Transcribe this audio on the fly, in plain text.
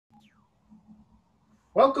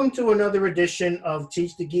Welcome to another edition of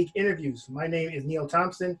Teach the Geek interviews. My name is Neil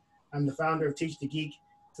Thompson. I'm the founder of Teach the Geek.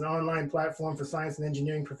 It's an online platform for science and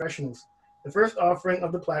engineering professionals. The first offering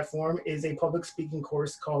of the platform is a public speaking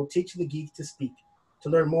course called Teach the Geek to Speak. To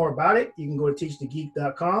learn more about it, you can go to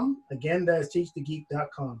teachthegeek.com. Again, that is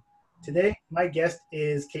teachthegeek.com. Today, my guest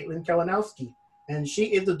is Kalinowski, and she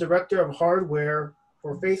is the director of hardware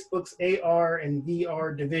for Facebook's AR and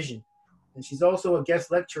VR division. And she's also a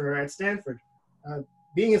guest lecturer at Stanford.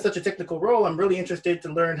 Being in such a technical role, I'm really interested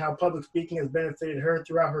to learn how public speaking has benefited her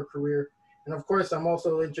throughout her career. And of course, I'm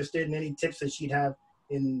also interested in any tips that she'd have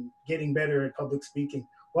in getting better at public speaking.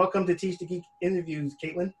 Welcome to Teach the Geek interviews,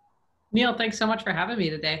 Caitlin. Neil, thanks so much for having me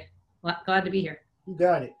today. Glad to be here. You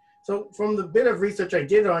got it. So from the bit of research I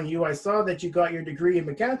did on you, I saw that you got your degree in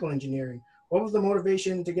mechanical engineering. What was the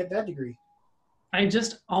motivation to get that degree? I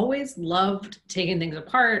just always loved taking things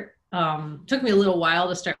apart. Took me a little while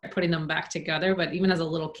to start putting them back together, but even as a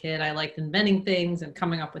little kid, I liked inventing things and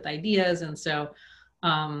coming up with ideas. And so,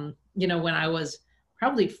 when I was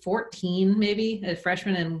probably 14, maybe a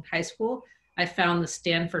freshman in high school, I found the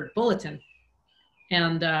Stanford Bulletin.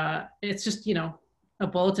 And it's just, a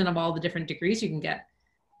bulletin of all the different degrees you can get.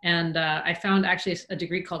 And I found actually a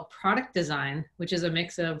degree called product design, which is a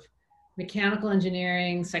mix of mechanical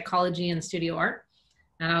engineering, psychology, and studio art.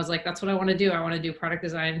 And I was like, that's what I want to do. I want to do product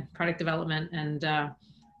design, product development. And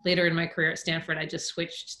later in my career at Stanford, I just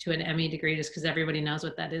switched to an ME degree just because everybody knows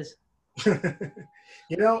what that is.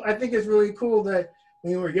 I think it's really cool that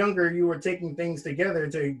when you were younger, you were taking things together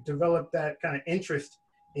to develop that kind of interest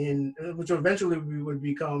in, which eventually would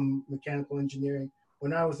become mechanical engineering.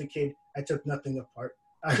 When I was a kid, I took nothing apart.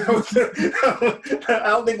 I don't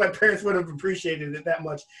think my parents would have appreciated it that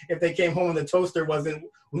much if they came home and the toaster wasn't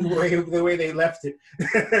the way they left it.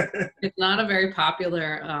 It's not a very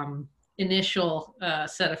popular initial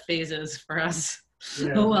set of phases for us.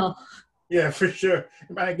 Yeah. Oh, well. Yeah, for sure.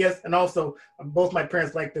 I guess, and also both my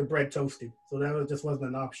parents liked their bread toasted, so that just wasn't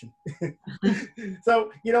an option.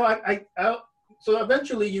 So, so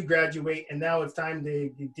eventually you graduate, and now it's time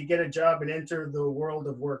to get a job and enter the world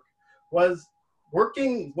of work. Was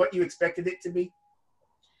working what you expected it to be?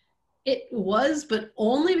 It was, but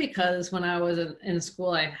only because when I was in school,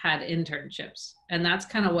 I had internships. And that's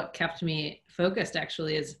kind of what kept me focused,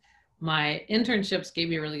 actually, is my internships gave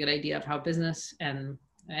me a really good idea of how business and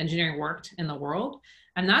engineering worked in the world.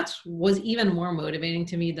 And that was even more motivating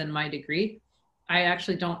to me than my degree. I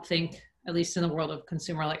actually don't think, at least in the world of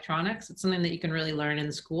consumer electronics, it's something that you can really learn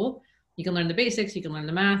in school. You can learn the basics, you can learn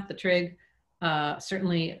the math, the trig.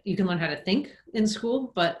 Certainly you can learn how to think in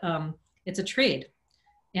school, but it's a trade.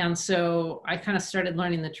 And so I kind of started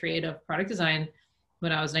learning the trade of product design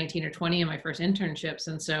when I was 19 or 20 in my first internships.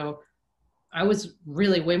 And so I was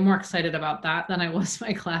really way more excited about that than I was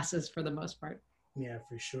my classes for the most part. Yeah,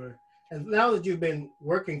 for sure. And now that you've been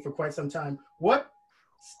working for quite some time, what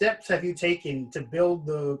steps have you taken to build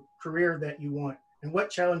the career that you want? And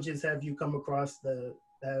what challenges have you come across that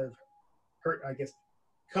have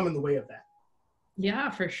come in the way of that? Yeah,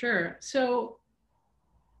 for sure. So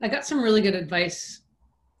I got some really good advice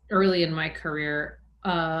early in my career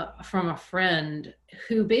from a friend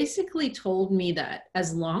who basically told me that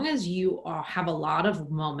as long as you have a lot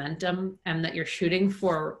of momentum and that you're shooting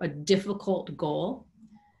for a difficult goal,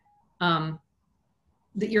 that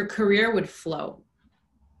your career would flow.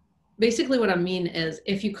 Basically what I mean is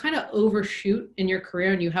if you kind of overshoot in your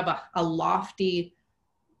career and you have a lofty,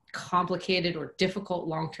 complicated or difficult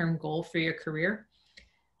long-term goal for your career,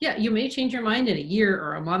 yeah, you may change your mind in a year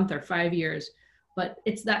or a month or 5 years, but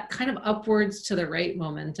it's that kind of upwards to the right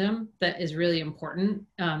momentum that is really important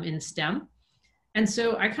in STEM. And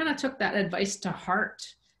so I kind of took that advice to heart,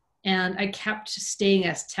 and I kept staying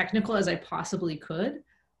as technical as I possibly could,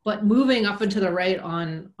 but moving up and to the right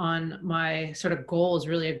on my sort of goals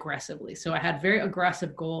really aggressively. So I had very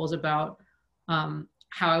aggressive goals about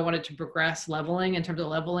how I wanted to progress leveling in terms of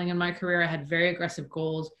leveling in my career. I had very aggressive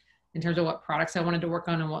goals in terms of what products I wanted to work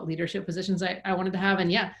on and what leadership positions I wanted to have.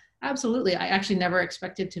 And yeah, absolutely. I actually never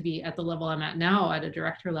expected to be at the level I'm at now at a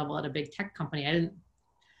director level at a big tech company. I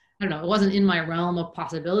don't know, it wasn't in my realm of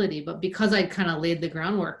possibility, but because I kind of laid the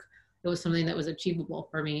groundwork, it was something that was achievable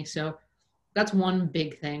for me. So that's one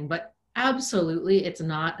big thing, but absolutely, it's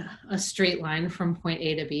not a straight line from point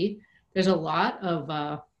A to B. There's a lot of,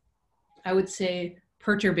 I would say,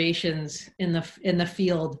 perturbations in the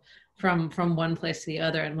field from one place to the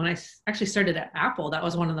other. And when I actually started at Apple, that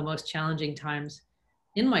was one of the most challenging times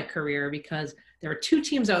in my career because there were two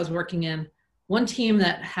teams I was working in. One team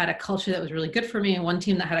that had a culture that was really good for me and one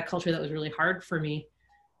team that had a culture that was really hard for me.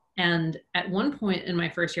 And at one point in my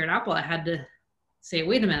first year at Apple, I had to say,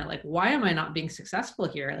 wait a minute, like, why am I not being successful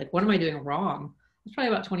here? Like, what am I doing wrong? I was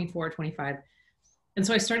probably about 24, 25. And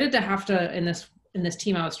so I started to have to, in this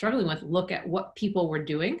team I was struggling with, look at what people were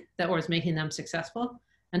doing that was making them successful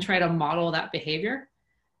and try to model that behavior.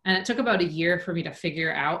 And it took about a year for me to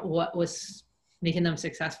figure out what was making them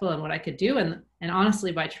successful and what I could do. And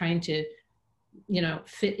honestly, by trying to,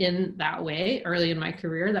 fit in that way early in my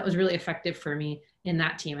career, that was really effective for me in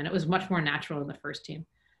that team. And it was much more natural in the first team.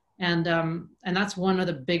 And that's one of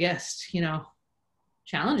the biggest,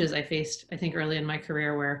 challenges I faced, I think, early in my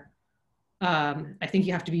career, where I think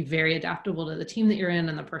you have to be very adaptable to the team that you're in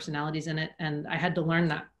and the personalities in it. And I had to learn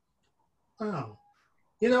that. Wow.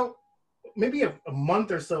 Maybe a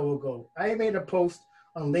month or so ago, I made a post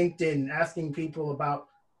on LinkedIn asking people about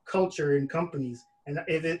culture in companies. And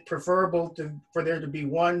is it preferable for there to be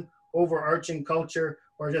one overarching culture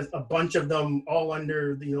or just a bunch of them all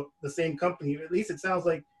under the same company? At least it sounds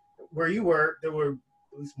like where you were, there were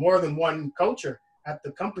at least more than one culture at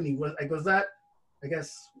the company. Was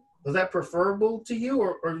that preferable to you,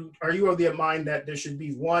 or are you of the mind that there should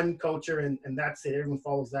be one culture and that's it, everyone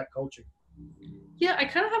follows that culture? Yeah, I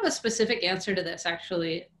kind of have a specific answer to this,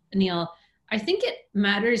 actually, Neil. I think it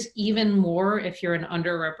matters even more if you're an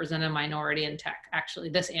underrepresented minority in tech, actually,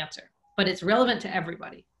 this answer. But it's relevant to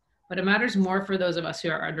everybody. But it matters more for those of us who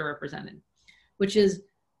are underrepresented, which is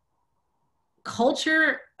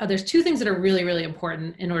culture. There's two things that are really, really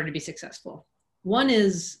important in order to be successful. One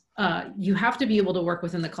is you have to be able to work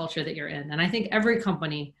within the culture that you're in. And I think every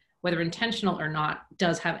company, whether intentional or not,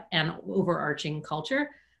 does have an overarching culture.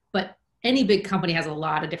 But any big company has a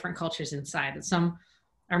lot of different cultures inside, and some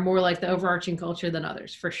are more like the overarching culture than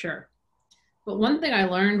others, for sure. But one thing I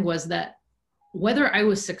learned was that whether I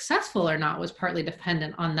was successful or not was partly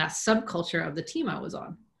dependent on that subculture of the team I was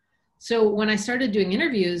on. So when I started doing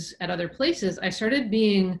interviews at other places, that started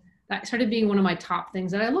being one of my top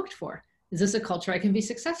things that I looked for. Is this a culture I can be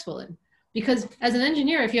successful in? Because as an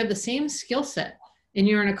engineer, if you have the same skill set and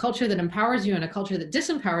you're in a culture that empowers you and a culture that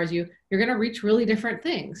disempowers you, you're going to reach really different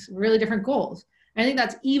things, really different goals. I think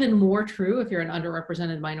that's even more true if you're an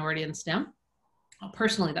underrepresented minority in STEM.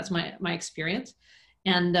 Personally, that's my experience.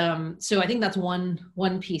 And so I think that's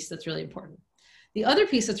one piece that's really important. The other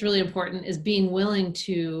piece that's really important is being willing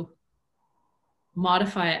to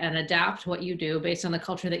modify and adapt what you do based on the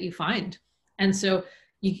culture that you find. And so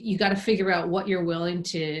you got to figure out what you're willing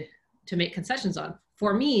to make concessions on.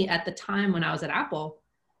 For me, at the time when I was at Apple,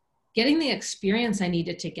 getting the experience I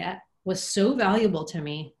needed to get was so valuable to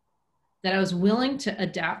me that I was willing to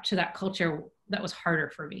adapt to that culture that was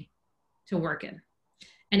harder for me to work in.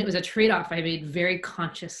 And it was a trade-off I made very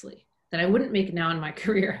consciously that I wouldn't make now in my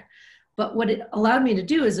career. But what it allowed me to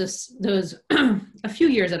do is those a few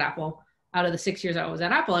years at Apple, out of the 6 years I was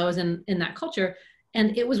at Apple, I was in that culture.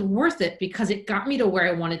 And it was worth it because it got me to where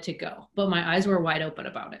I wanted to go. But my eyes were wide open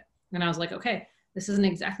about it. And I was like, okay, this isn't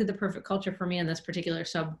exactly the perfect culture for me in this particular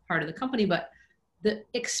sub part of the company, but the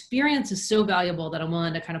experience is so valuable that I'm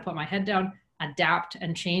willing to kind of put my head down, adapt,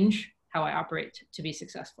 and change how I operate to be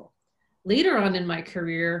successful. Later on in my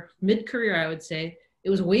career, mid-career, I would say,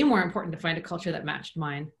 it was way more important to find a culture that matched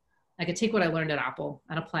mine. I could take what I learned at Apple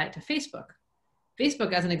and apply it to Facebook.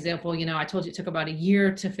 Facebook, as an example, I told you it took about a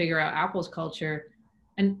year to figure out Apple's culture.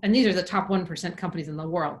 And these are the top 1% companies in the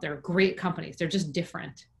world. They're great companies. They're just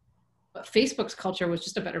different. But Facebook's culture was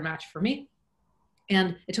just a better match for me.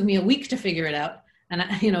 And it took me a week to figure it out. And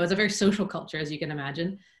it's a very social culture, as you can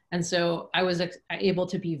imagine. And so I was able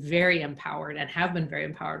to be very empowered and have been very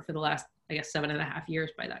empowered for the last, 7.5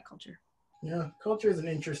 years by that culture. Yeah, culture is an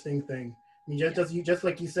interesting thing. I mean, just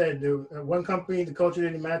like you said, one company, the culture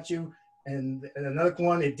didn't match you, and another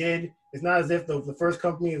one, it did. It's not as if the first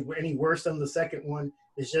company is any worse than the second one.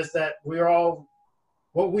 It's just that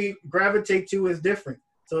what we gravitate to is different.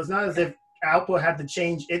 So it's not as if Apple had to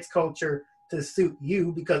change its culture to suit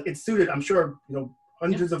you, because it suited, I'm sure,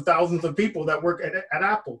 hundreds of thousands of people that work at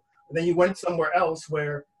Apple. And then you went somewhere else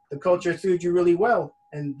where the culture suited you really well,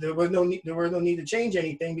 and there was no need to change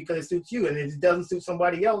anything because it suits you. And if it doesn't suit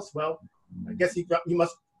somebody else, well, I guess you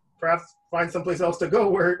must perhaps find someplace else to go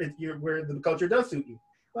where the culture does suit you.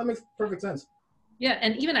 That makes perfect sense. Yeah,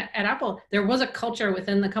 and even at Apple, there was a culture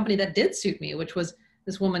within the company that did suit me, which was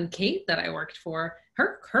this woman, Kate, that I worked for.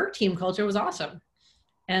 Her team culture was awesome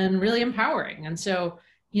and really empowering. And so,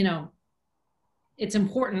 it's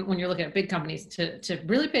important when you're looking at big companies to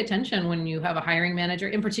really pay attention when you have a hiring manager,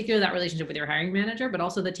 in particular that relationship with your hiring manager, but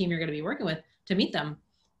also the team you're going to be working with, to meet them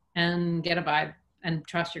and get a vibe and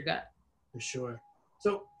trust your gut. For sure.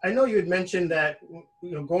 So I know you had mentioned that,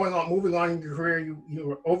 moving on in your career, you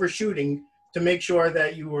were overshooting to make sure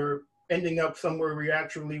that you were ending up somewhere where you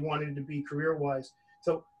actually wanted to be career-wise.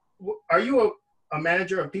 So are you a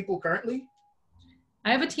manager of people currently?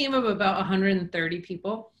 I have a team of about 130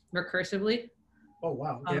 people recursively. Oh,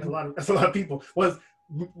 wow. Yeah, that's a lot of people.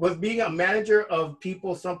 Was being a manager of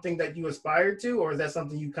people something that you aspired to, or is that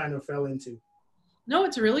something you kind of fell into? No,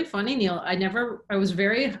 it's really funny, Neil. I was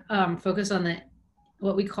very focused on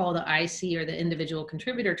what we call the IC, or the individual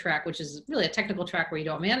contributor track, which is really a technical track where you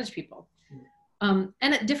don't manage people. And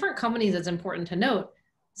at different companies, it's important to note,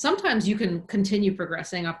 sometimes you can continue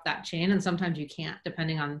progressing up that chain and sometimes you can't,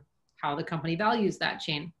 depending on how the company values that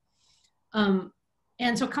chain.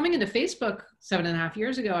 And so coming into Facebook 7.5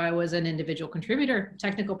 years ago, I was an individual contributor,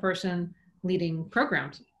 technical person leading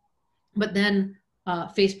programs. But then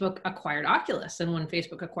Facebook acquired Oculus. And when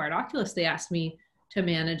Facebook acquired Oculus, they asked me to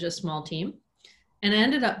manage a small team. And I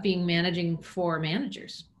ended up being managing 4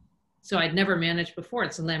 managers. So I'd never managed before.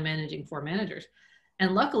 And so then I'm managing 4 managers.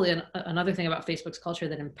 And luckily, another thing about Facebook's culture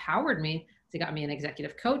that empowered me, they got me an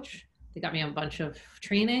executive coach. They got me a bunch of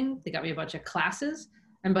training. They got me a bunch of classes.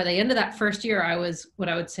 And by the end of that first year, I was what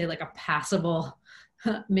I would say like a passable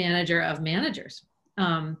manager of managers.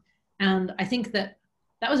 And I think that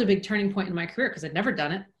was a big turning point in my career because I'd never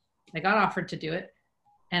done it. I got offered to do it.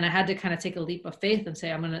 And I had to kind of take a leap of faith and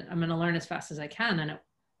say, I'm gonna learn as fast as I can. And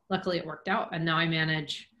luckily it worked out. And now I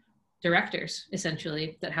manage directors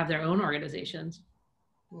essentially that have their own organizations.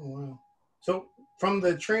 Oh, wow. So from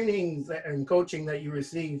the trainings and coaching that you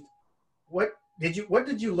received, what did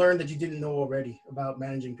you learn that you didn't know already about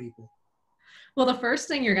managing people? Well, the first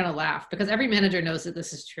thing, you're going to laugh because every manager knows that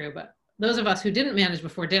this is true, but those of us who didn't manage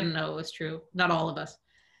before didn't know it was true. Not all of us.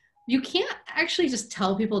 You can't actually just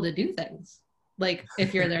tell people to do things. Like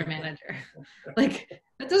if you're their manager, like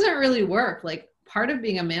that doesn't really work. Like part of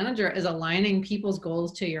being a manager is aligning people's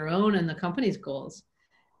goals to your own and the company's goals.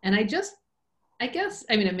 And I guess,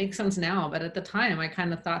 it makes sense now, but at the time I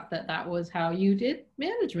kind of thought that was how you did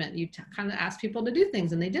management. You kind of asked people to do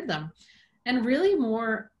things and they did them. And really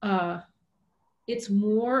it's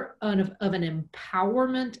more of an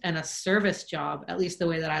empowerment and a service job, at least the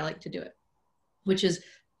way that I like to do it, which is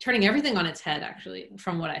turning everything on its head, actually,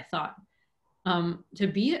 from what I thought. To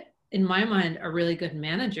be, in my mind, a really good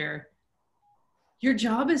manager, your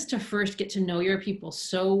job is to first get to know your people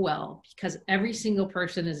so well, because every single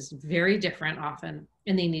person is very different often,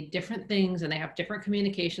 and they need different things, and they have different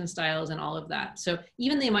communication styles and all of that. So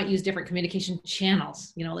even they might use different communication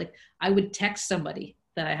channels, like I would text somebody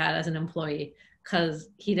that I had as an employee because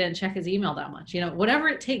he didn't check his email that much, whatever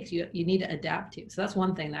it takes, you need to adapt to. So that's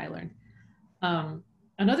one thing that I learned.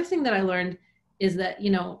 Another thing that I learned is that,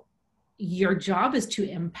 your job is to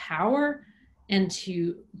empower and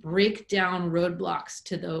to break down roadblocks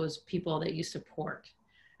to those people that you support.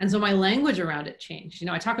 And so my language around it changed.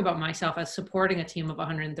 I talk about myself as supporting a team of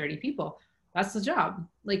 130 people. That's the job.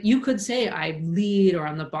 Like you could say I lead or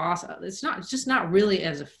I'm the boss. It's just not really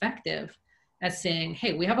as effective as saying,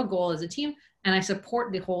 hey, we have a goal as a team and I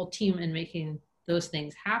support the whole team in making those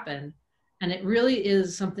things happen. And it really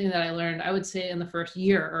is something that I learned, I would say in the first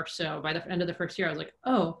year or so. By the end of the first year, I was like,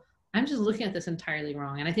 oh, I'm just looking at this entirely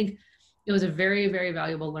wrong. And I think it was a very, very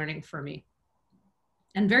valuable learning for me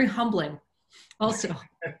and very humbling also.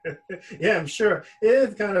 Yeah, I'm sure. It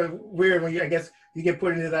is kind of weird when you get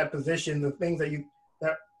put into that position. The things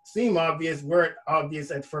that seem obvious weren't obvious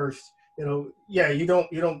at first. Yeah, you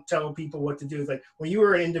don't tell people what to do. It's like when you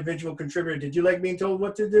were an individual contributor, did you like being told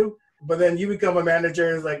what to do? But then you become a manager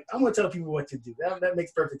and it's like, I'm going to tell people what to do. That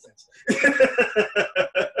makes perfect sense.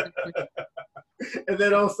 And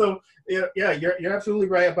then also, yeah, you're absolutely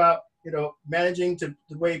right about, managing to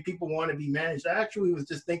the way people want to be managed. I actually was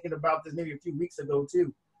just thinking about this maybe a few weeks ago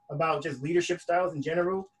too, about just leadership styles in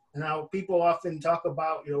general and how people often talk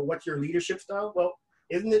about, what's your leadership style? Well,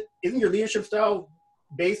 isn't your leadership style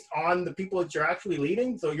based on the people that you're actually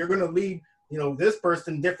leading? So you're going to lead, this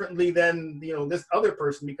person differently than, this other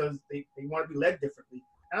person because they want to be led differently.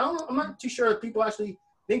 And I'm not too sure if people actually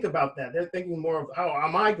think about that. They're thinking more of how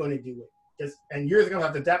am I going to do it? And you're going to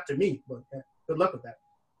have to adapt to me, but good luck with that.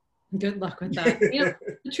 Good luck with that.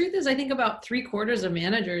 The truth is I think about 3/4 of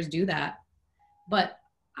managers do that, but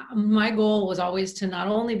my goal was always to not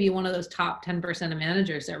only be one of those top 10% of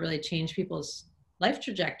managers that really change people's life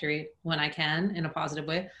trajectory when I can in a positive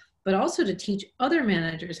way, but also to teach other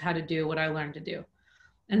managers how to do what I learned to do.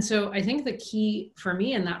 And so I think the key for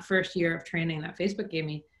me in that first year of training that Facebook gave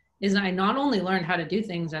me is I not only learned how to do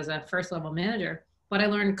things as a first level manager, but I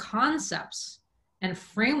learned concepts and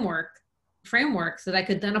frameworks that I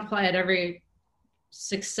could then apply at every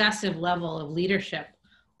successive level of leadership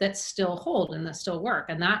that still hold and that still work.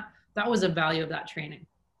 And that was a value of that training.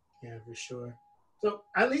 Yeah, for sure. So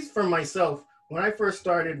at least for myself, when I first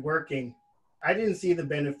started working, I didn't see the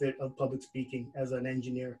benefit of public speaking as an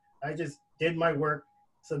engineer. I just did my work,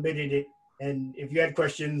 submitted it, and if you had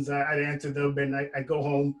questions, I'd answer them, and I'd go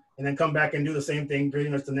home and then come back and do the same thing pretty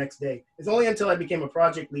much the next day. It's only until I became a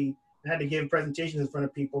project lead and had to give presentations in front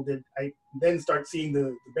of people that I then start seeing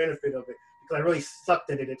the benefit of it, because I really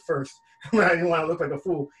sucked at it at first. I didn't want to look like a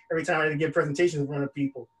fool every time I had to give presentations in front of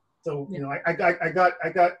people. So, you know, I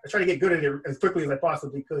try to get good at it as quickly as I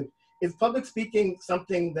possibly could. Is public speaking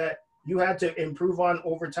something that you had to improve on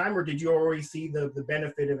over time, or did you already see the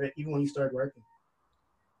benefit of it even when you started working?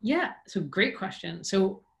 Yeah, so great question.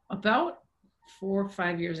 So about 4 or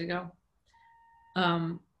 5 years ago,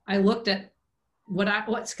 I looked at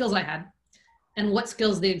what skills I had and what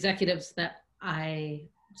skills the executives that I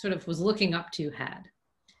sort of was looking up to had.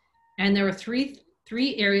 And there were three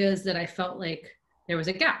areas that I felt like there was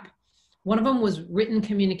a gap. One of them was written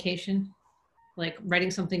communication, like writing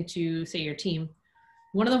something to, say, your team.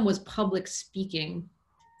 One of them was public speaking.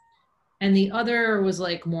 And the other was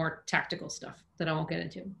like more tactical stuff that I won't get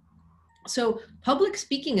into. So public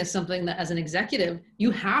speaking is something that as an executive,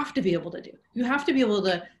 you have to be able to do. You have to be able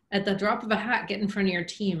to, at the drop of a hat, get in front of your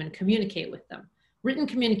team and communicate with them. Written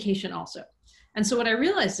communication also. And so what I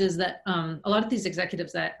realized is that a lot of these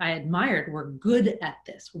executives that I admired were good at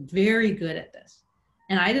this, were very good at this.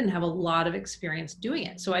 And I didn't have a lot of experience doing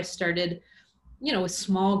it. So I started, you know, with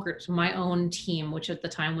small groups, my own team, which at the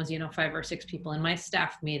time was, 5 or 6 people in my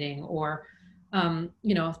staff meeting, or,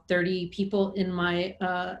 30 people in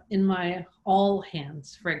my all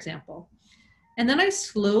hands, for example. And then I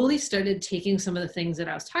slowly started taking some of the things that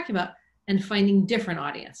I was talking about and finding different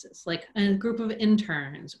audiences, like a group of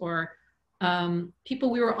interns or people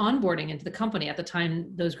we were onboarding into the company. At the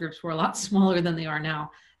time, those groups were a lot smaller than they are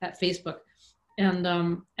now at Facebook.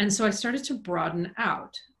 And so I started to broaden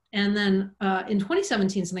out. And then in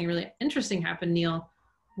 2017, something really interesting happened, Neil,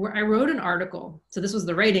 where I wrote an article. So this was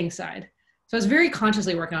the writing side. So I was very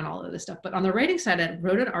consciously working on all of this stuff. But on the writing side, I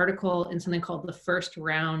wrote an article in something called the First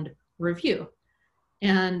Round Review.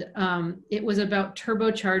 And it was about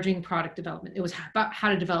turbocharging product development. It was about how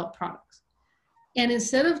to develop products. And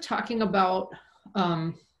instead of talking about,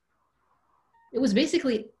 it was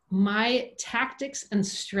basically my tactics and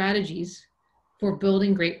strategies for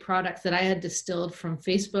building great products that I had distilled from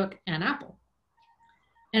Facebook and Apple.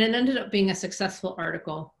 And it ended up being a successful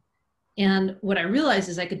article. And what I realized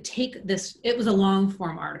is I could take this, it was a long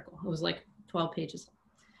form article. It was like 12 pages.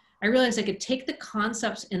 I realized I could take the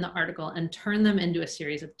concepts in the article and turn them into a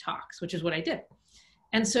series of talks, which is what I did.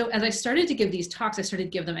 And so as I started to give these talks, I started to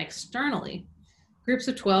give them externally, groups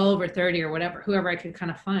of 12 or 30 or whatever, whoever I could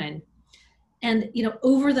kind of find. And,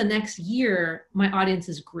 over the next year, my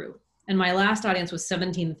audiences grew. And my last audience was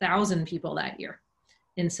 17,000 people that year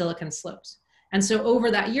in Silicon Slopes. And so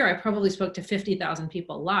over that year, I probably spoke to 50,000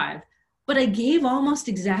 people live, but I gave almost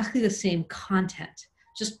exactly the same content,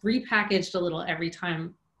 just repackaged a little every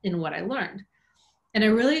time in what I learned. And I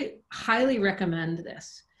really highly recommend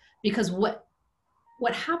this, because what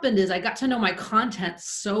happened is I got to know my content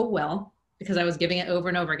so well, because I was giving it over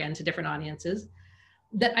and over again to different audiences,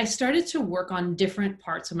 that I started to work on different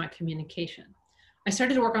parts of my communication. I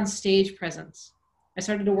started to work on stage presence. I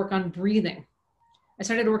started to work on breathing. I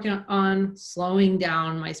started working on slowing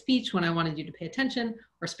down my speech when I wanted you to pay attention,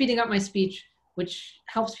 or speeding up my speech, which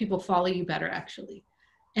helps people follow you better, actually.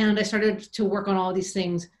 And I started to work on all these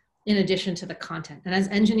things in addition to the content. And as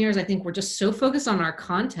engineers, I think we're just so focused on our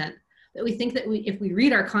content that we think that if we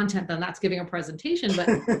read our content, then that's giving a presentation. But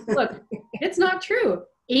look, it's not true.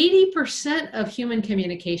 80% of human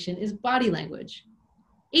communication is body language.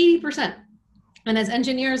 80%. And as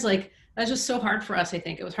engineers, that's just so hard for us, I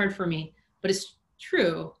think. It was hard for me, but it's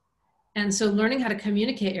true. And so learning how to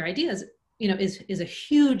communicate your ideas, is a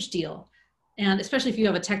huge deal. And especially if you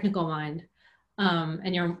have a technical mind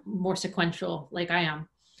and you're more sequential like I am.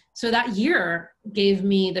 So that year gave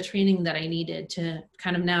me the training that I needed to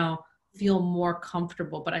kind of now feel more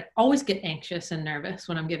comfortable. But I always get anxious and nervous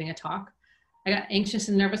when I'm giving a talk. I got anxious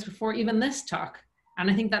and nervous before even this talk. And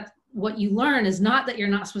I think that what you learn is not that you're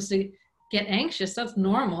not supposed to get anxious. That's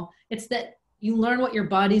normal. It's that you learn what your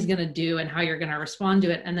body's going to do and how you're going to respond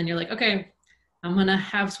to it. And then you're like, okay, I'm going to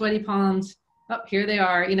have sweaty palms. Oh, here they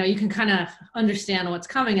are. You can kind of understand what's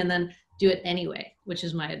coming and then do it anyway, which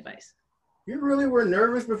is my advice. You really were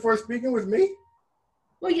nervous before speaking with me?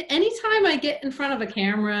 Well, anytime I get in front of a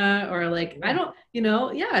camera or I don't,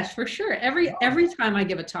 yeah, for sure. Every time I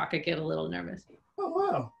give a talk, I get a little nervous. Oh,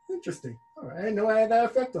 wow. Interesting. All right. I didn't know I had that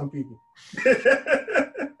effect on people.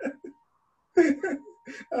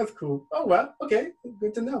 That's cool. Oh, well, okay.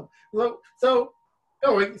 Good to know. So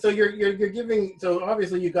Oh, so you're giving. So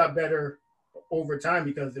obviously you got better over time,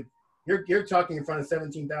 because if you're talking in front of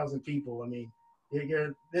 17,000 people. I mean,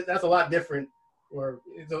 that's a lot different, or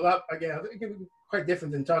it's a lot, again, I think it would be quite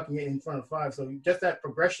different than talking in front of five. So just that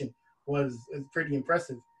progression is pretty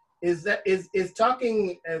impressive. Is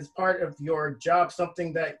talking as part of your job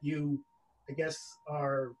something that you, I guess,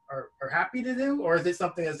 are happy to do, or is it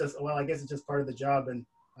something that's just, well, I guess it's just part of the job, and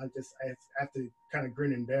I have to kind of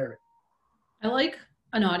grin and bear it? I like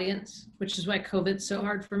an audience, which is why COVID's so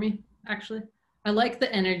hard for me, actually. I like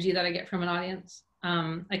the energy that I get from an audience.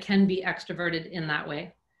 I can be extroverted in that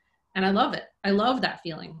way. And I love it. I love that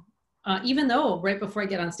feeling. Even though right before I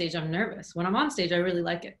get on stage, I'm nervous. When I'm on stage, I really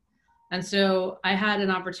like it. And so I had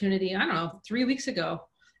an opportunity, I don't know, 3 weeks ago.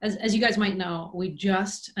 As you guys might know, we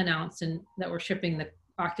just announced that we're shipping the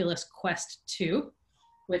Oculus Quest 2,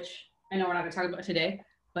 which I know we're not going to talk about today,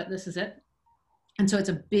 but this is it. And so it's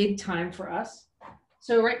a big time for us.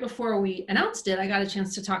 So right before we announced it, I got a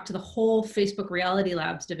chance to talk to the whole Facebook Reality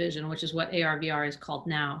Labs division, which is what AR/VR is called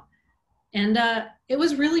now. And it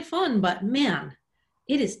was really fun, but man,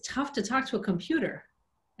 it is tough to talk to a computer.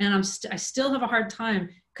 And I still have a hard time,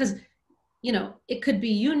 because, you know, it could be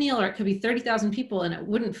you, Neil, or it could be 30,000 people, and it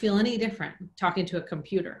wouldn't feel any different talking to a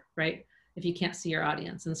computer, right? If you can't see your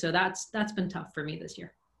audience. And so that's been tough for me this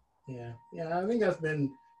year. Yeah, I think that's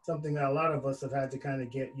been something that a lot of us have had to kind of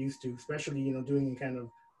get used to, especially, you know, doing kind of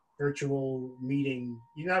virtual meeting.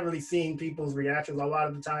 You're not really seeing people's reactions a lot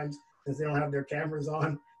of the times, since they don't have their cameras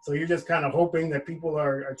on. So you're just kind of hoping that people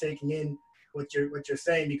are taking in what you're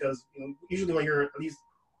saying, because, you know, usually when you're at least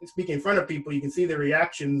speaking in front of people, you can see the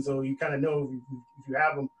reactions, so you kind of know if you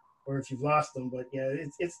have them or if you've lost them. But yeah,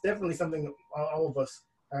 it's definitely something all of us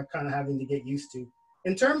are kind of having to get used to.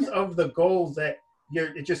 In terms of the goals that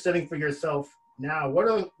you're setting for yourself now, what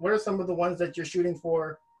are some of the ones that you're shooting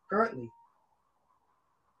for currently?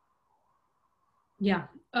 Yeah,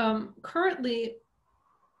 currently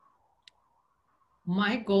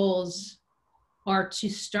my goals are to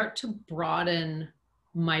start to broaden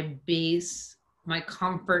my base, my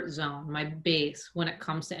comfort zone, my base when it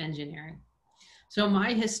comes to engineering. So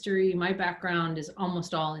my history, my background is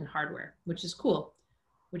almost all in hardware, which is cool,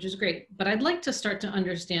 which is great. But I'd like to start to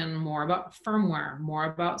understand more about firmware, more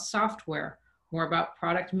about software, more about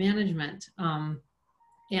product management. And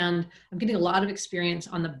I'm getting a lot of experience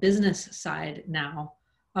on the business side now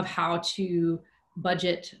of how to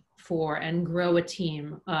budget for and grow a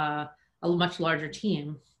team, a much larger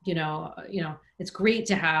team. You know, it's great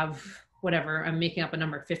to have, whatever, I'm making up a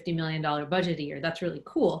number, $50 million budget a year. That's really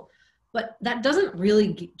cool. But that doesn't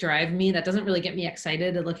really drive me. That doesn't really get me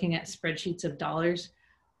excited at looking at spreadsheets of dollars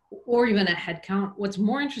or even a headcount. What's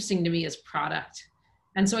more interesting to me is product.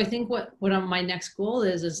 And so I think what my next goal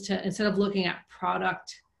is to, instead of looking at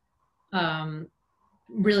product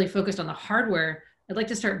really focused on the hardware, I'd like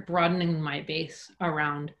to start broadening my base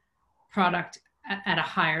around product at a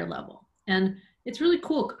higher level. And it's really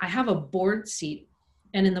cool. I have a board seat,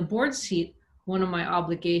 and in the board seat, one of my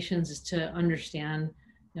obligations is to understand,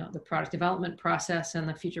 you know, the product development process and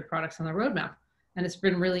the future products on the roadmap. And it's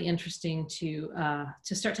been really interesting to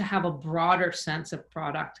start to have a broader sense of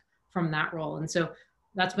product from that role. And so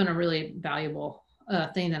that's been a really valuable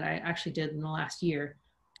thing that I actually did in the last year.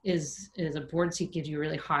 Is a board seat gives you a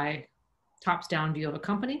really high tops down view of a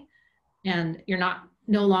company, and you're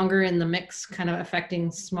no longer in the mix kind of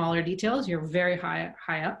affecting smaller details. You're very high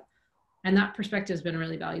up, and that perspective has been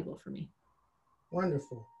really valuable for me.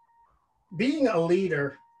 Wonderful. Being a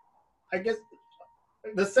leader, I guess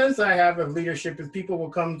the sense I have of leadership is people will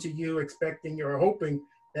come to you expecting or hoping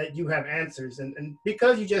that you have answers. And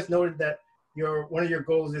because you just noted that one of your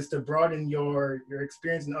goals is to broaden your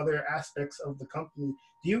experience in other aspects of the company,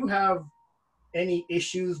 do you have any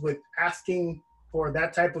issues with asking for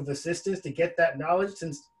that type of assistance to get that knowledge,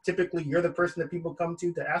 since typically you're the person that people come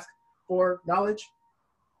to ask for knowledge?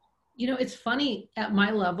 You know, it's funny, at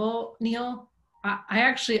my level, Neil, I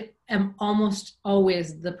actually am almost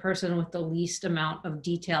always the person with the least amount of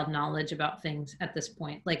detailed knowledge about things at this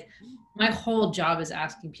point. Like, my whole job is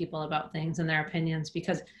asking people about things and their opinions,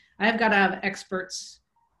 because I've got to have experts,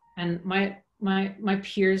 and my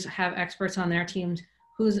peers have experts on their teams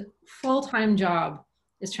whose full-time job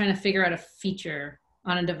is trying to figure out a feature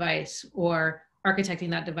on a device or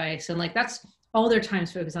architecting that device. And like, that's all their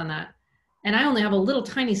time's focused on that. And I only have a little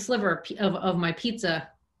tiny sliver of my pizza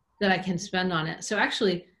that I can spend on it. So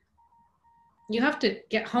actually, you have to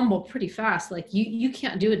get humble pretty fast. Like, you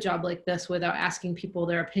can't do a job like this without asking people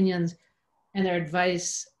their opinions and their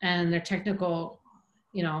advice and their technical,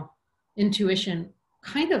 you know, intuition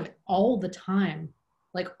kind of all the time,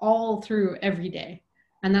 like all through every day.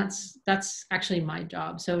 And that's actually my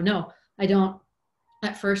job. So no, I don't.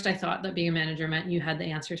 At first I thought that being a manager meant you had the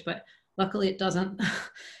answers, but luckily it doesn't.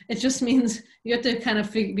 It just means you have to kind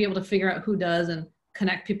of be able to figure out who does and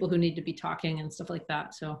connect people who need to be talking and stuff like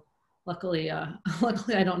that. So luckily,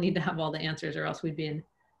 luckily I don't need to have all the answers, or else we'd be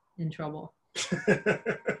in trouble.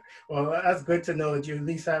 Well, that's good to know that you at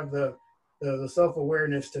least have the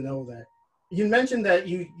self-awareness to know that. You mentioned that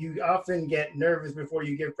you often get nervous before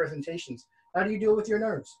you give presentations. How do you deal with your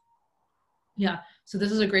nerves? Yeah, so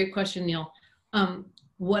this is a great question, Neil.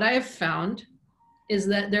 What I have found is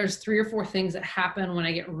that there's 3 or 4 things that happen when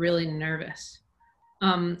I get really nervous.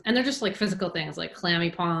 And they're just like physical things, like clammy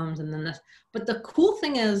palms and then this. But the cool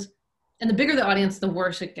thing is, and the bigger the audience, the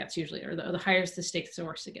worse it gets usually, or the higher the stakes, the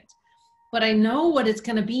worse it gets. But I know what it's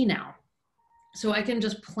going to be now. So I can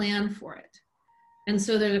just plan for it. And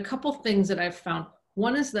so there's a couple things that I've found.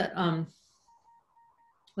 One is that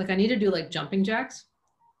like I need to do like jumping jacks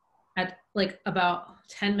at like about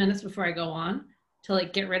 10 minutes before I go on to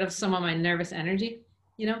like get rid of some of my nervous energy,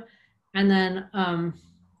 you know? And then I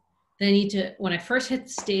need to, when I first hit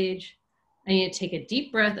the stage, I need to take a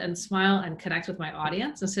deep breath and smile and connect with my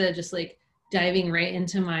audience instead of just like diving right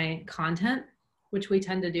into my content, which we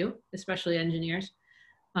tend to do, especially engineers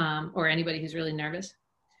or anybody who's really nervous.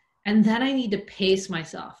 And then I need to pace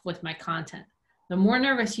myself with my content. The more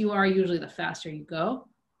nervous you are, usually the faster you go.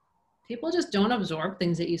 People just don't absorb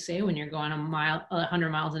things that you say when you're going 100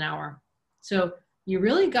 miles an hour. So you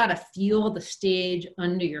really got to feel the stage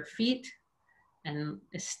under your feet and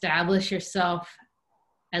establish yourself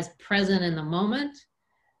as present in the moment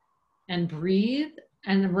and breathe.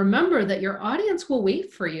 And remember that your audience will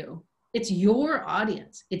wait for you. It's your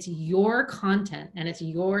audience, it's your content, and it's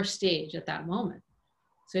your stage at that moment.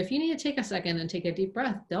 So if you need to take a second and take a deep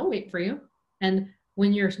breath, they'll wait for you. And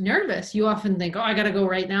when you're nervous, you often think, oh, I got to go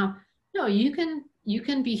right now. No, you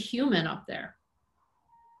can be human up there.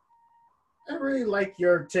 I really like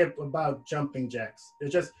your tip about jumping jacks.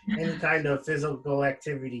 It's just any kind of physical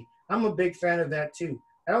activity. I'm a big fan of that too.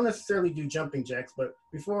 I don't necessarily do jumping jacks, but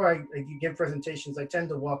before I give presentations, I tend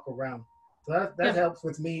to walk around. So that helps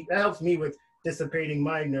with me. That helps me with dissipating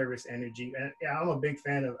my nervous energy. And yeah, I'm a big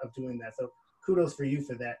fan of doing that. So kudos for you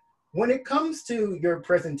for that. When it comes to your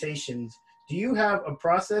presentations, do you have a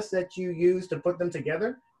process that you use to put them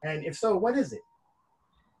together? And if so, what is it?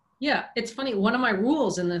 Yeah, it's funny. One of my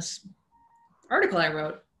rules in this article I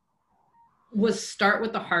wrote was start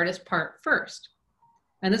with the hardest part first.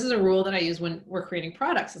 And this is a rule that I use when we're creating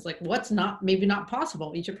products. It's like, what's maybe not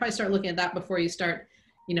possible? You should probably start looking at that before you start,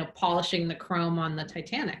 polishing the chrome on the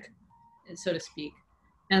Titanic, so to speak.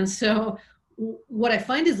 And so what I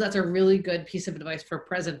find is that's a really good piece of advice for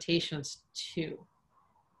presentations too.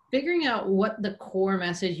 Figuring out what the core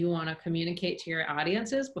message you want to communicate to your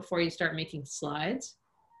audience is before you start making slides.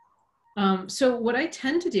 So what I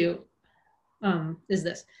tend to do is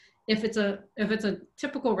this. If it's a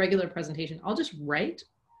typical regular presentation, I'll just write.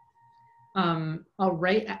 I'll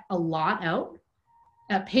write a lot out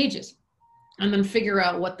at pages and then figure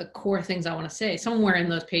out what the core things I want to say. Somewhere in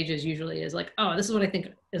those pages usually is like, oh, this is what I think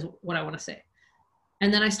is what I want to say.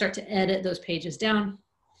 And then I start to edit those pages down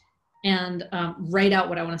and write out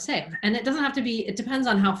what I want to say. And it doesn't have to be, it depends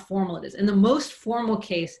on how formal it is. In the most formal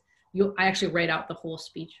case, I actually write out the whole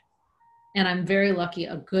speech. And I'm very lucky.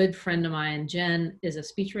 A good friend of mine, Jen, is a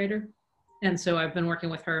speechwriter. And so I've been working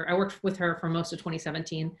with her. I worked with her for most of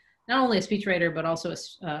 2017, not only a speechwriter, but also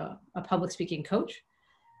a public speaking coach.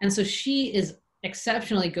 And so she is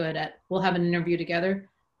exceptionally good at, we'll have an interview together,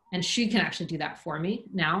 and she can actually do that for me.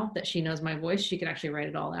 Now that she knows my voice, she can actually write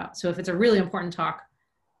it all out. So if it's a really important talk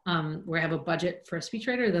where I have a budget for a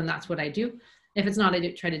speechwriter, then that's what I do. If it's not,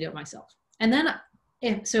 I try to do it myself. And then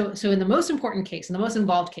so in the most important case, in the most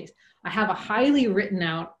involved case, I have a highly written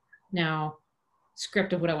out now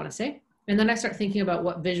script of what I want to say. And then I start thinking about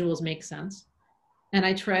what visuals make sense. And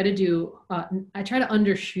I try to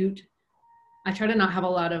undershoot. I try to not have a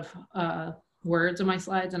lot of words on my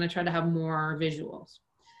slides, and I try to have more visuals.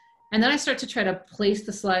 And then I start to try to place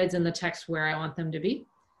the slides in the text where I want them to be.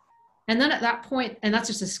 And then at that point, and that's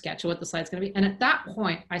just a sketch of what the slide's going to be. And at that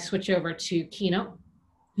point, I switch over to Keynote,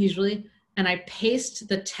 usually, and I paste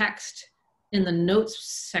the text in the notes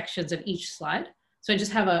sections of each slide. So I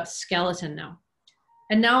just have a skeleton now.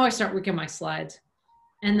 And now I start working my slides.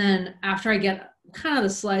 And then after I get kind of the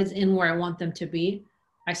slides in where I want them to be,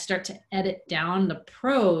 I start to edit down the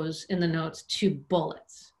prose in the notes to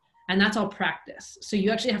bullets. And that's all practice. So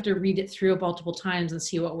you actually have to read it through multiple times and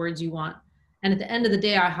see what words you want. And at the end of the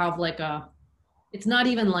day, I have it's not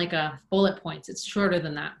even like a bullet points. It's shorter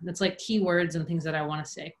than that. It's like keywords and things that I want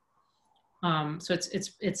to say. So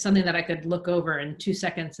it's something that I could look over in 2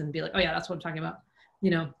 seconds and be like, oh yeah, that's what I'm talking about,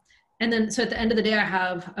 you know. And then so at the end of the day, I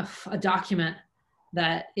have a document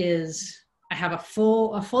that is, I have a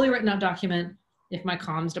fully written out document if my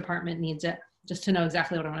comms department needs it, just to know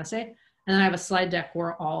exactly what I want to say. And then I have a slide deck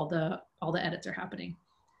where all the edits are happening.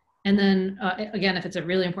 And then again, if it's a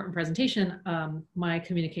really important presentation, my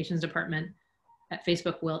communications department at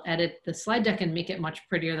Facebook will edit the slide deck and make it much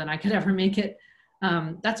prettier than I could ever make it.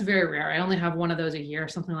 That's very rare. I only have one of those a year,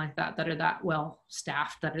 something like that, that are that well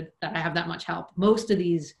staffed, that I have that much help. Most of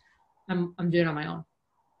these I'm doing on my own.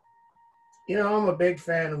 You know, I'm a big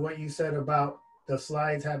fan of what you said about the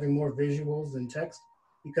slides having more visuals than text,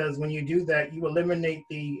 because when you do that, you eliminate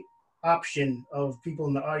the option of people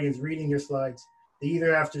in the audience reading your slides. They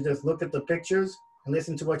either have to just look at the pictures and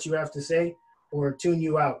listen to what you have to say, or tune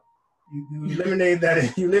you out. You eliminated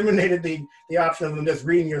that. You eliminated the option of them just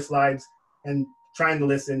reading your slides and trying to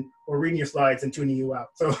listen, or reading your slides and tuning you out.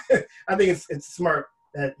 So I think it's smart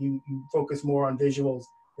that you focus more on visuals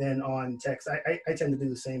than on text. I tend to do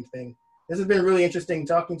the same thing. This has been really interesting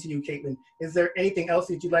talking to you, Caitlin. Is there anything else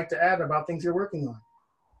that you'd like to add about things you're working on?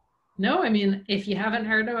 No, I mean, if you haven't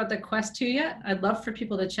heard about the Quest 2 yet, I'd love for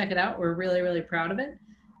people to check it out. We're really, really proud of it.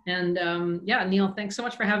 And yeah, Neil, thanks so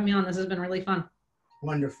much for having me on. This has been really fun.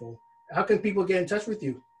 Wonderful. How can people get in touch with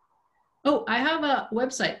you? Oh, I have a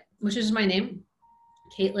website, which is my name,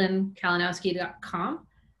 KalinowskiCom.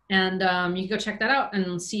 And you can go check that out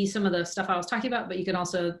and see some of the stuff I was talking about, but you can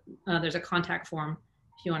also, there's a contact form.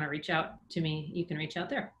 If you want to reach out to me, you can reach out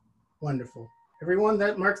there. Wonderful. Everyone,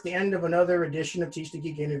 that marks the end of another edition of Teach the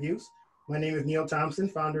Geek Interviews. My name is Neil Thompson,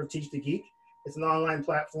 founder of Teach the Geek. It's an online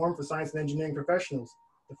platform for science and engineering professionals.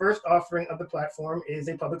 The first offering of the platform is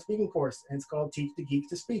a public speaking course, and it's called Teach the Geek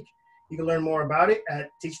to Speak. You can learn more about it at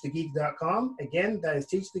teachthegeek.com. Again, that is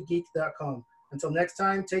teachthegeek.com. Until next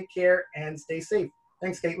time, take care and stay safe.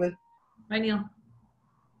 Thanks, Caitlin. Bye, Neil.